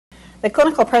The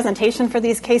clinical presentation for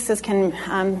these cases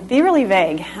can be really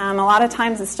vague. A lot of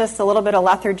times it's just a little bit of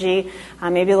lethargy,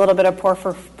 maybe a little bit of poor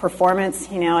performance,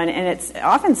 and it's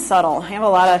often subtle. I have a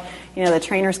lot of, the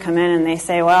trainers come in and they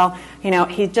say, well,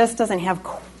 he just doesn't have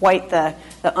quite the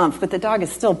oomph, but the dog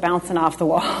is still bouncing off the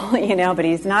wall, but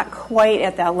he's not quite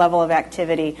at that level of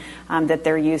activity that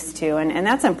they're used to. And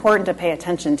that's important to pay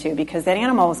attention to, because that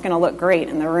animal is going to look great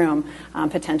in the room,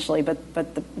 potentially, but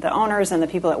the owners and the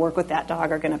people that work with that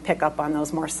dog are going to pick up on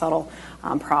those more subtle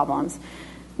problems.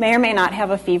 May or may not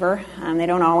have a fever. They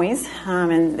don't always,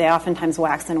 and they oftentimes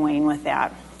wax and wane with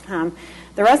that.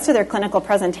 The rest of their clinical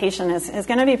presentation is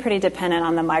going to be pretty dependent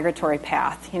on the migratory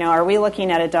path. Are we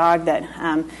looking at a dog that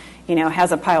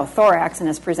has a pyothorax and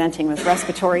is presenting with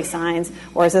respiratory signs,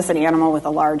 or is this an animal with a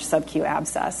large subq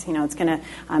abscess? It's going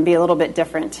to be a little bit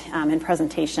different in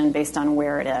presentation based on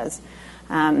where it is.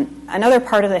 Another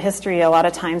part of the history a lot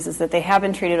of times is that they have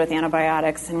been treated with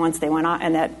antibiotics, and once they went off,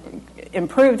 and that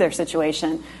improved their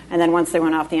situation, and then once they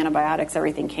went off the antibiotics,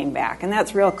 everything came back. And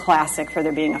that's real classic for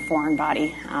there being a foreign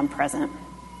body present.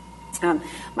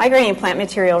 Migrating plant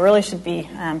material really should be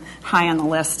high on the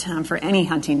list for any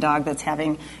hunting dog that's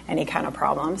having any kind of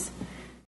problems.